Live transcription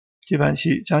这盘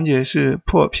棋讲解是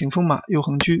破屏风马右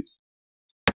横车。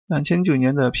2009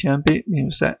年的平安杯名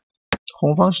人赛，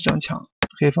红方是张强，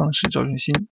黑方是赵顺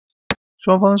心，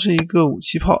双方是一个5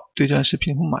气炮对战是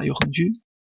屏风马右横车。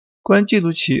关于这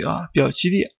组棋比较激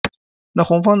烈，那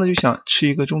红方呢就想吃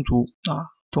一个中卒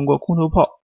通过空头炮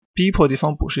逼迫对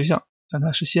方补士象，让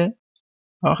他失先，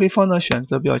而黑方呢选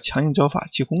择比较强硬招法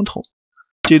弃空头。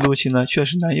这组棋呢确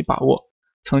实难以把握。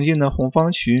曾经呢，红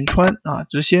方许云川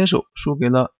执先手输给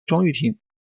了庄玉婷，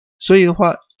所以的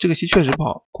话，这个棋确实不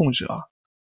好控制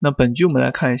那本局我们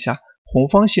来看一下红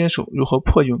方先手如何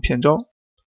破这种骗招。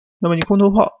那么你空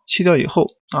头炮弃掉以后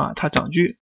他长车，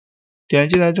点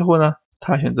进来之后呢，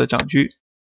他选择长车，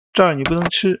这儿你不能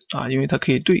吃因为他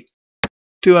可以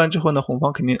对完之后呢，红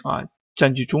方肯定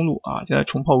占据中路将来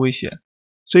重炮威胁，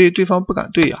所以对方不敢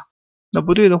对那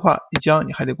不对的话，一将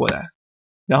你还得过来，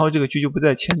然后这个车就不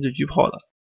再牵制车炮了。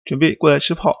准备过来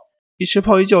吃炮，一吃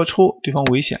炮一叫抽，对方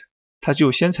危险，他只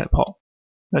有先踩炮。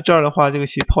那这儿的话，这个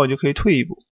棋炮就可以退一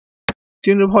步，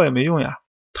盯着炮也没用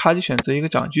他就选择一个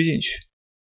长车进去。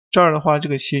这儿的话，这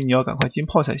个棋你要赶快进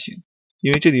炮才行，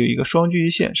因为这里有一个双车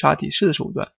一线杀底士的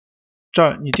手段。这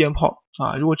儿你垫炮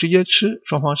如果直接吃，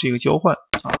双方是一个交换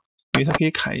因为他可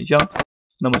以砍一将，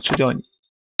那么吃掉你，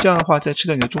这样的话再吃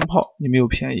掉你的中炮，你没有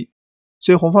便宜。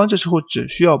所以红方这时候只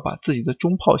需要把自己的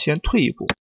中炮先退一步，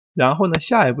然后呢，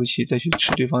下一步棋再去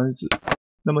吃对方的子。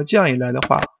那么这样一来的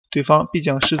话，对方必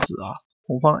将失子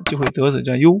红方就会得子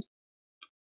占优。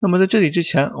那么在这里之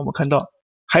前，我们看到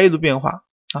还有一组变化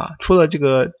除了这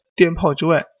个垫炮之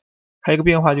外，还有一个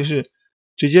变化就是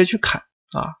直接去砍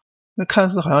那看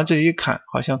似好像这里一砍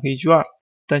好像可以车2，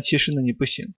但其实呢你不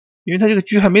行，因为他这个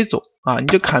车还没走你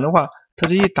这砍的话，他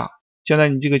这一打，将来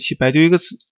你这个棋白丢一个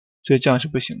子，所以这样是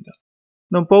不行的。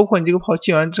那么包括你这个炮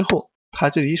进完之后，他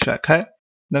这里一甩开，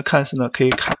那看似呢可以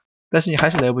砍，但是你还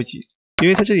是来不及，因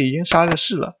为他这里已经杀着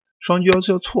士了，双车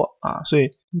要错所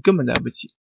以你根本来不及，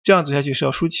这样走下去是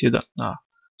要输棋的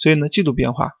所以呢这组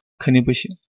变化肯定不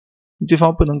行，你对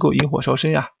方不能够引火烧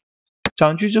身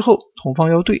长车之后红方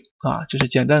要对这是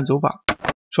简单的走法，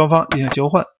双方进行交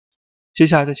换。接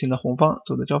下来这棋呢，红方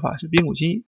走的招法是兵5进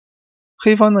1，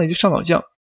黑方呢也就上老将。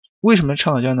为什么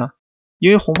上老将呢？因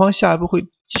为红方下一步会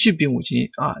继续兵5进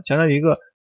1将来有一个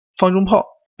放中炮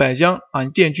摆将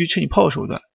你垫车吃你炮的手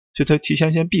段，所以他提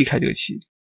前先避开这个棋。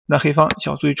那黑方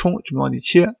小卒一冲，准备往里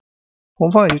切，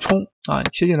红方也就冲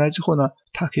切进来之后呢，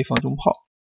他可以放中炮。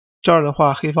这儿的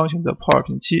话，黑方选择炮2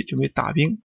平7，准备打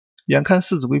兵，眼看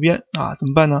4子归边怎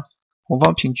么办呢？红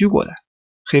方平车过来，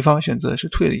黑方选择的是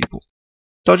退了一步。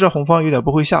到这儿红方有点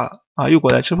不会下了又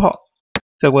过来吃炮，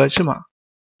再过来吃马，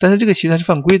但是这个棋它是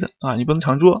犯规的你不能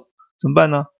长捉，怎么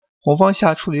办呢？红方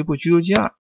下出了一步车6进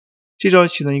2，这招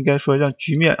棋呢应该说让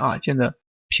局面见得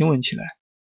平稳起来。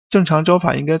正常招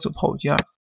法应该走炮5进2，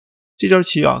这招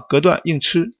棋隔断硬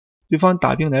吃，对方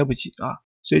打兵来不及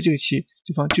所以这个棋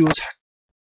对方就有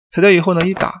踩掉以后呢，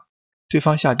一打对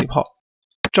方下底炮，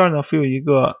这儿呢会有一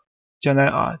个将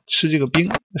来吃这个兵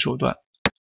的手段。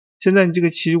现在你这个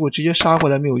棋如果直接杀过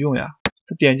来没有用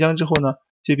他点将之后呢，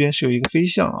这边是有一个飞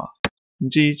象你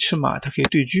这一吃马它可以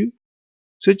对车，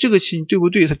所以这个棋你对不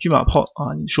对他车马炮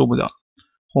你受不了，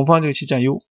红方这个棋占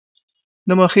优。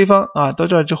那么黑方到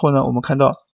这儿之后呢，我们看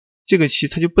到这个棋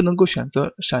他就不能够选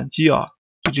择闪击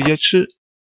就直接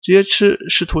吃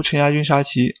试图陈家军杀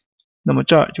棋，那么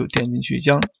这儿就点进去一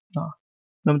将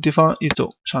那么对方一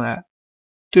走上来，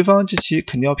对方这棋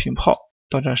肯定要平炮，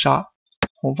到这儿杀，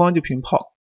红方就平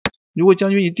炮，如果将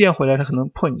军一垫回来，他可能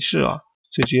破你士所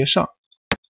以直接上。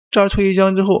这儿推一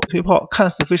将之后推炮，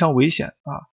看似非常危险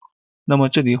那么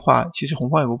这里的话其实红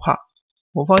方也不怕，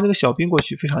红方这个小兵过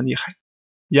去非常厉害，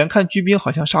眼看车兵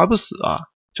好像杀不死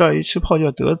这儿一吃炮就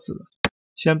要得子了，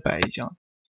先摆一将，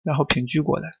然后平车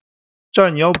过来，这儿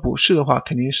你要补士的话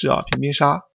肯定是平兵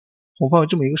杀，红方有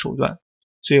这么一个手段。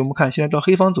所以我们看现在到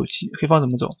黑方走棋，黑方怎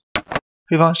么走？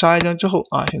黑方杀一将之后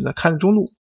选择看着中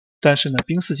路，但是呢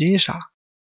兵4进1杀，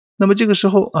那么这个时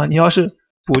候你要是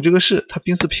补这个士，他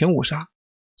兵4平5杀，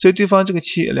所以对方这个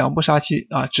棋2步杀棋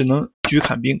只能车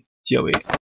砍兵解围，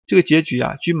这个结局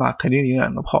车马肯定赢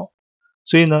2个炮，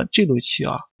所以呢这组棋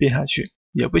变下去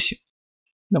也不行。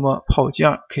那么炮5进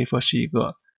2可以说是一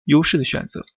个优势的选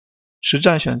择，实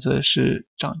战选择的是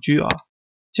长车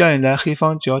这样一来黑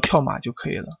方只要跳马就可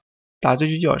以了，打这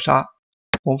车就要杀，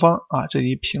红方这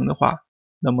里平的话，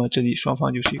那么这里双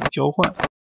方就是一个交换。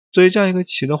所以这样一个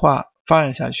棋的话发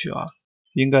展下去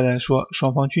应该来说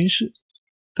双方均势，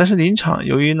但是临场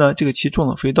由于呢这个棋中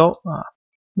了飞刀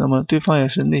那么对方也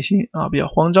是内心比较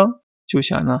慌张，就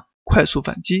想呢快速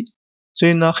反击，所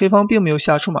以呢黑方并没有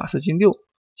下出马4进6，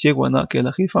结果呢给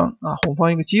了黑方红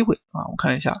方一个机会我们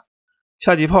看一下，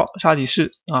下底炮杀底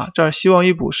士啊，这儿希望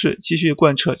以补士继续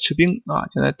贯彻吃兵啊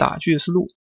将来打车的思路，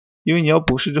因为你要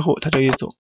补士之后他这一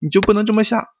走，你就不能这么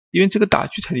下，因为这个打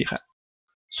车太厉害。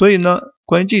所以呢，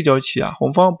关于这招棋啊，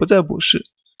红方不再补士，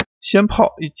先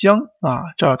炮一将啊，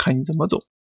这儿看你怎么走。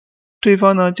对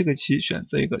方呢这个棋选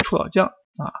择一个出老将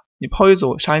啊，你炮一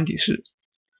走杀你底士，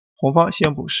红方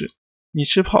先补士，你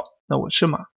吃炮，那我吃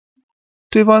马。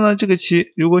对方呢这个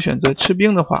棋如果选择吃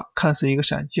兵的话，看似一个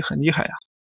闪击很厉害啊，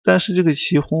但是这个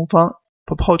棋红方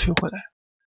把炮退回来，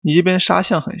你这边杀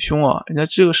象很凶啊，人家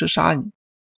这个是杀你，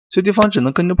所以对方只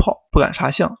能跟着炮，不敢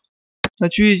杀象。那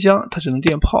车一将他只能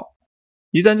垫炮，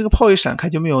一旦这个炮一闪开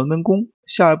就没有闷攻，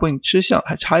下一步你吃象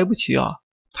还差一步棋啊，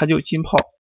他就金炮，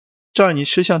这儿你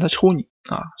吃象他抽你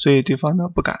啊，所以对方呢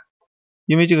不敢，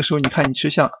因为这个时候你看你吃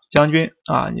象将军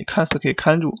啊，你看似可以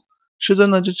看住，实则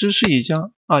呢这支士一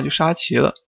将啊就杀棋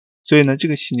了，所以呢这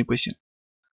个棋你不行。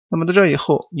那么到这儿以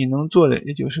后你能做的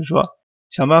也就是说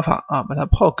想办法啊把他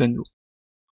炮跟住，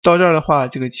到这儿的话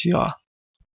这个棋啊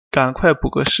赶快补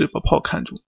个士把炮看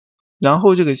住，然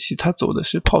后这个棋他走的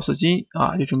是炮四金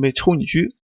啊，就准备抽你车，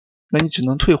那你只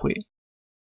能退回。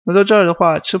那到这儿的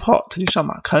话吃炮他就上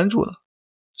马看住了，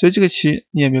所以这个棋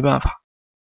你也没办法。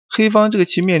黑方这个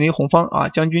棋面临红方啊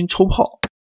将军抽炮，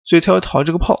所以他要逃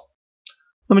这个炮，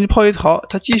那么你炮一逃，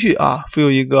他继续啊附有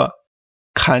一个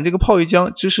砍这个炮一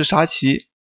将支士杀棋，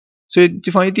所以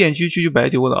对方一垫车就白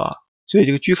丢了啊，所以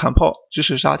这个车砍炮支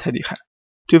士杀太厉害，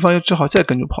对方又只好再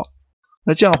跟住炮。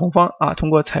那这样红方啊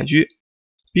通过踩车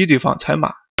逼对方踩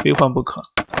马，非换不可。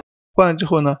换了之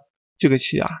后呢，这个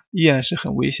棋啊依然是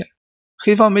很危险。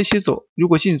黑方没棋走，如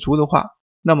果进卒的话，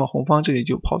那么红方这里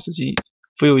就炮四金，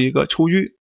附有一个抽车。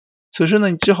此时呢，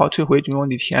你只好退回中央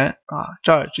地填啊，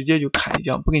这儿直接就砍一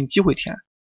将，不给你机会填。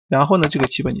然后呢，这个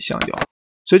棋把你降掉。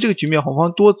所以这个局面红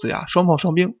方多子呀，双炮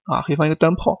双兵啊，黑方一个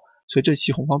单炮，所以这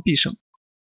棋红方必胜。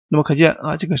那么可见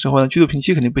啊，这个时候呢，车头平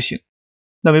七肯定不行。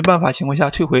那没办法情况下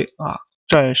退回啊，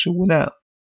这儿也是无奈了。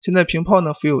现在平炮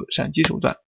呢附有闪击手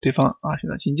段，对方啊选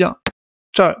择进将，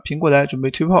这儿平过来准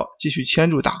备推炮继续牵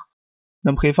住打，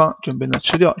那么黑方准备呢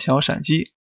吃掉想要闪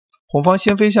击，红方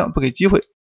先飞象不给机会，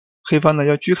黑方呢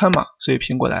要车看马，所以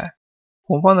平过来，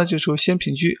红方呢这时候先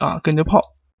平车啊跟着炮，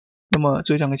那么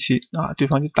这两个棋啊对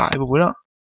方就打一步不让，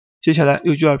接下来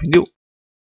6车2平6，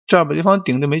这儿把对方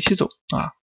顶着没棋走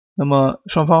啊，那么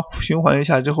双方循环一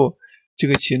下之后，这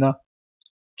个棋呢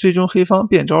最终黑方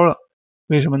变招了，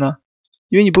为什么呢？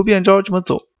因为你不变招这么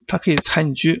走，他可以踩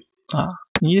你车啊，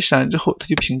你一闪之后他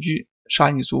就平车杀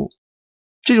你卒，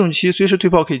这种棋随时退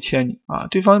炮可以切你啊，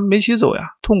对方没棋走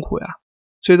呀，痛苦呀，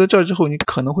所以到这儿之后你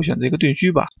可能会选择一个对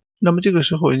车吧，那么这个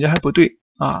时候人家还不对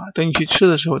啊，等你去吃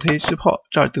的时候他一吃炮，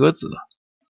这儿得子了，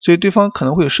所以对方可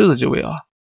能会有狮子之位啊，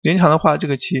连场的话这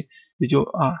个棋也就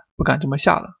不敢这么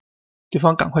下了，对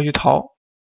方赶快去逃，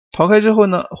逃开之后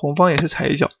呢，红方也是踩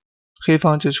一脚，黑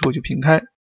方这时候就平开，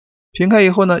平开以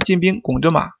后呢，进兵拱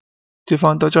着马，对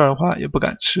方到这儿的话也不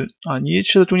敢吃啊，你一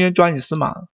吃的中间抓你死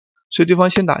马了，所以对方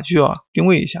先打车啊，定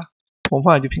位一下，红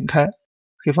方也就平开，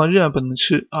黑方仍然不能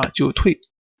吃啊，就退。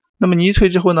那么你一退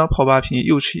之后呢，炮8平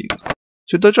又吃一个，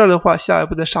所以到这儿的话，下一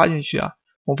步再杀进去啊，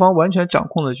红方完全掌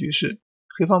控了局势，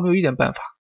黑方没有一点办法，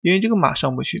因为这个马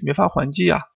上不去，没法还击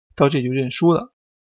啊，到这里就认输了。